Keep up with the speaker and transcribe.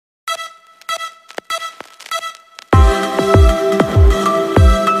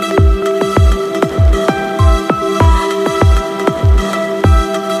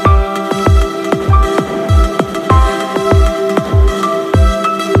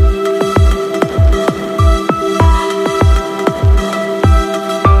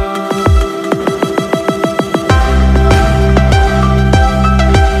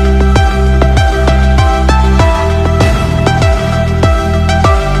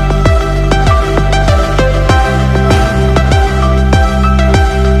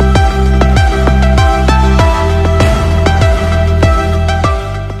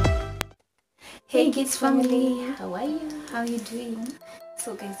family, how are you? How are you doing?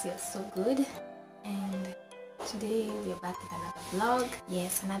 So guys, you're so good, and today we're back with another vlog.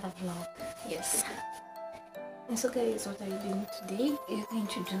 Yes, another vlog. Yes. And so guys, what are you doing today? We're going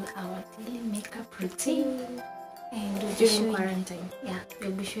to do our daily makeup routine, and we'll During quarantine. Yeah,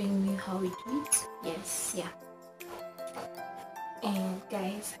 we'll be showing you how we do it. Yes. Yeah. And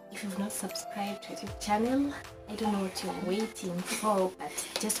guys, if you've not subscribed to the channel, I don't know what you're waiting for, but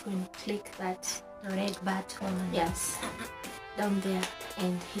just go and click that red button. Yes. Down there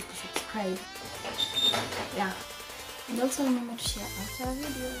and hit the subscribe. Yeah. And also remember to share out our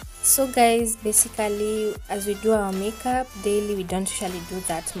videos. So guys, basically as we do our makeup daily, we don't usually do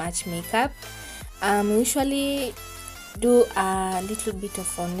that much makeup. We usually do a little bit of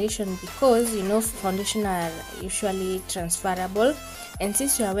foundation because you know foundation are usually transferable, and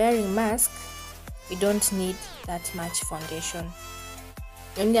since we are wearing mask, we don't need that much foundation.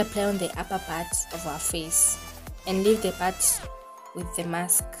 We only apply on the upper part of our face and leave the part with the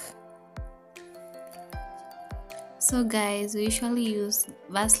mask. So guys, we usually use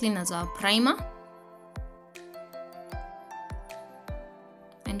Vaseline as our primer,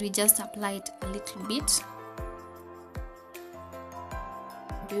 and we just apply it a little bit.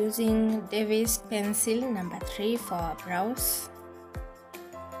 Using Davis pencil number 3 for our brows.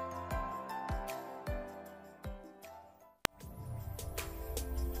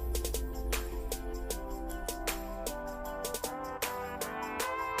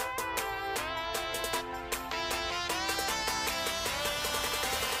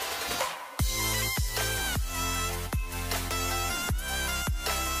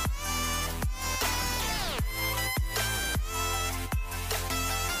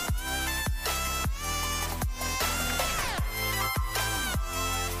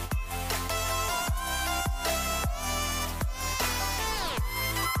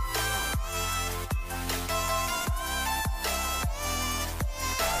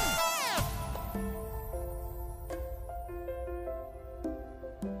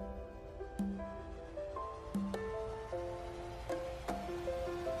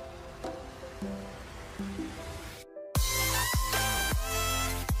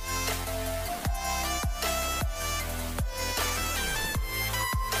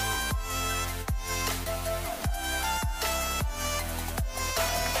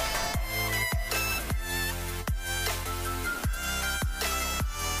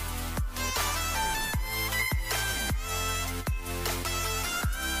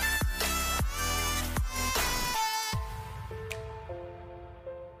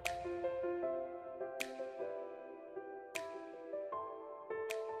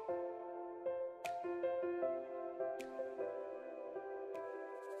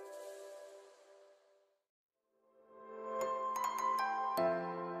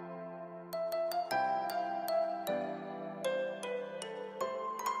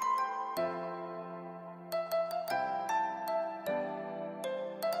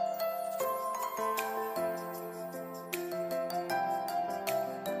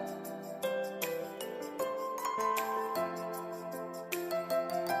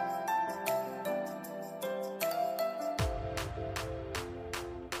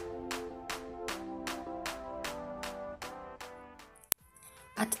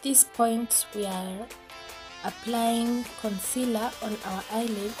 At this point, we are applying concealer on our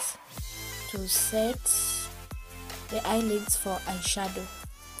eyelids to set the eyelids for eyeshadow.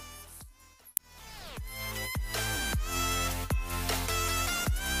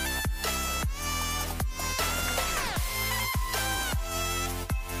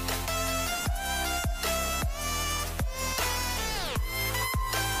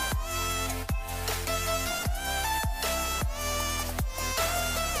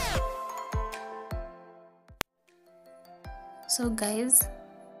 So guys,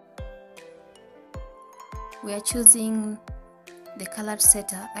 we are choosing the color to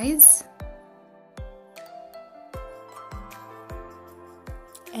set our eyes,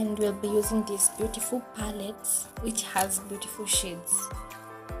 and we'll be using these beautiful palettes which has beautiful shades.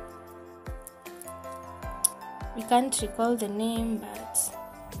 We can't recall the name, but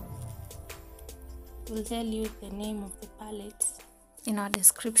we'll tell you the name of the palette in our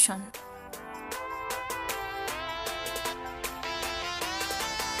description.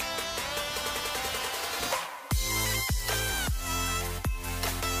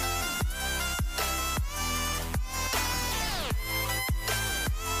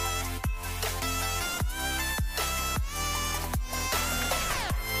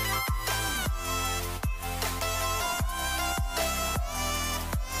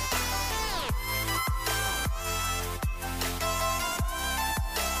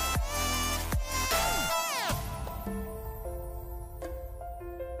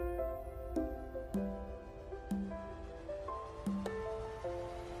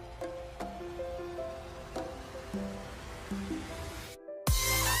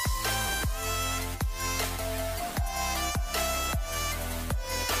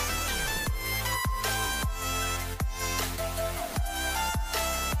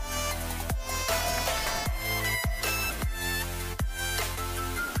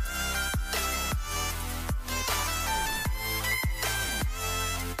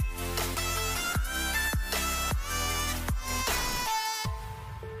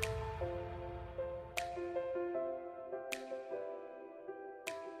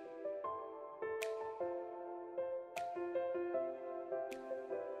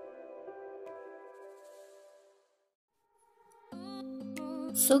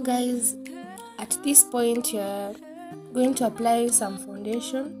 So guys, at this point you're going to apply some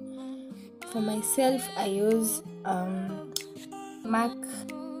foundation. For myself, I use MAC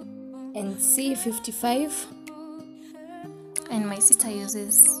NC 55, and my sister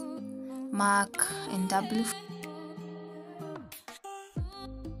uses MAC and W.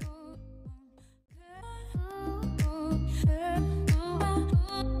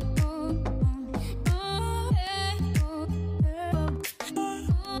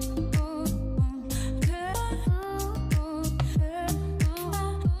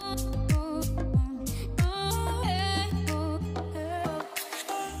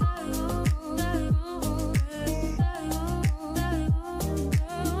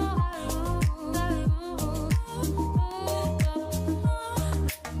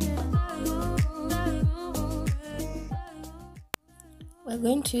 We're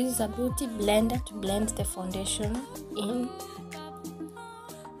going to use a beauty blender to blend the foundation in.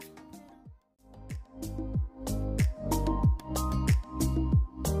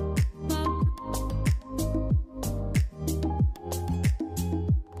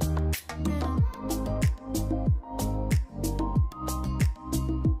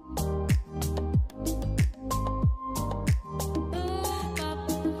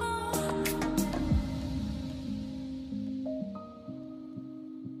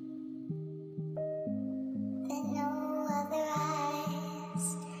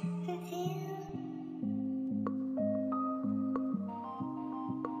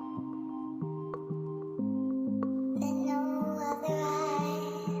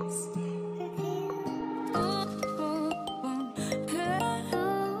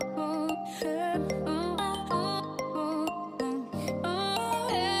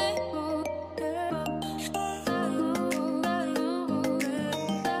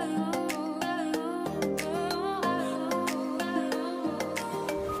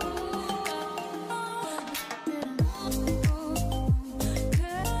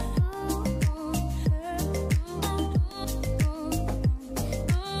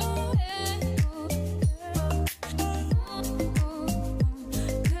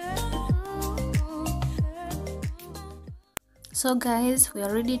 So guys, we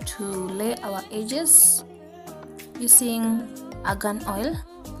are ready to lay our edges using argan oil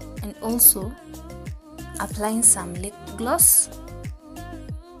and also applying some lip gloss.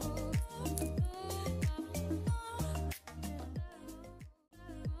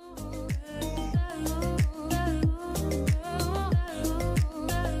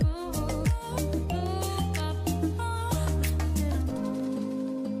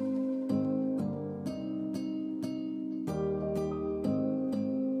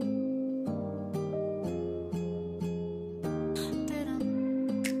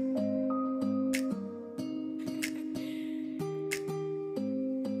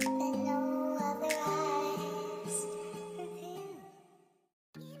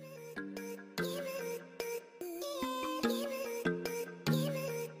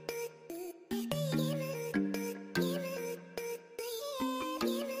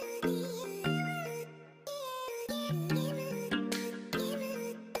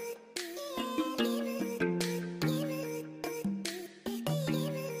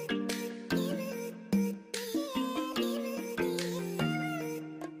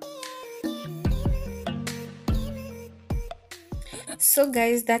 So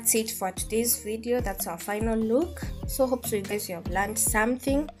guys, that's it for today's video. That's our final look. So hope so you guys have learned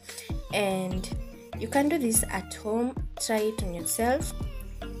something, and you can do this at home. Try it on yourself.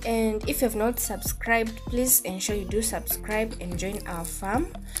 And if you have not subscribed, please ensure you do subscribe and join our farm,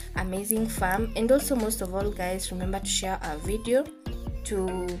 amazing farm. And also, most of all guys, remember to share our video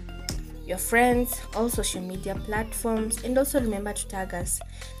to your friends, all social media platforms, and also remember to tag us.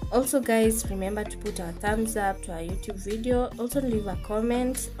 Also guys, remember to put our thumbs up to our YouTube video. Also leave a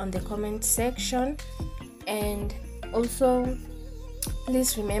comment on the comment section, and also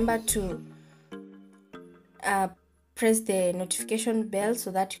please remember to press the notification bell so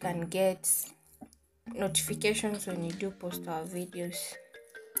that you can get notifications when you do post our videos.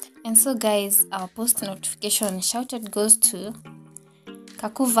 And so guys, our post notification shoutout goes to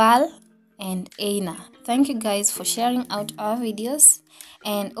Kakuval and Aina. Thank you guys for sharing out our videos.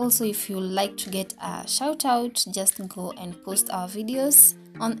 And also, if you like to get a shout out, just go and post our videos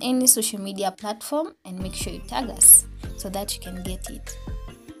on any social media platform and make sure you tag us so that you can get it.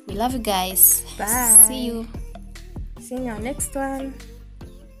 We love you guys. Bye. See you. See you in our next one.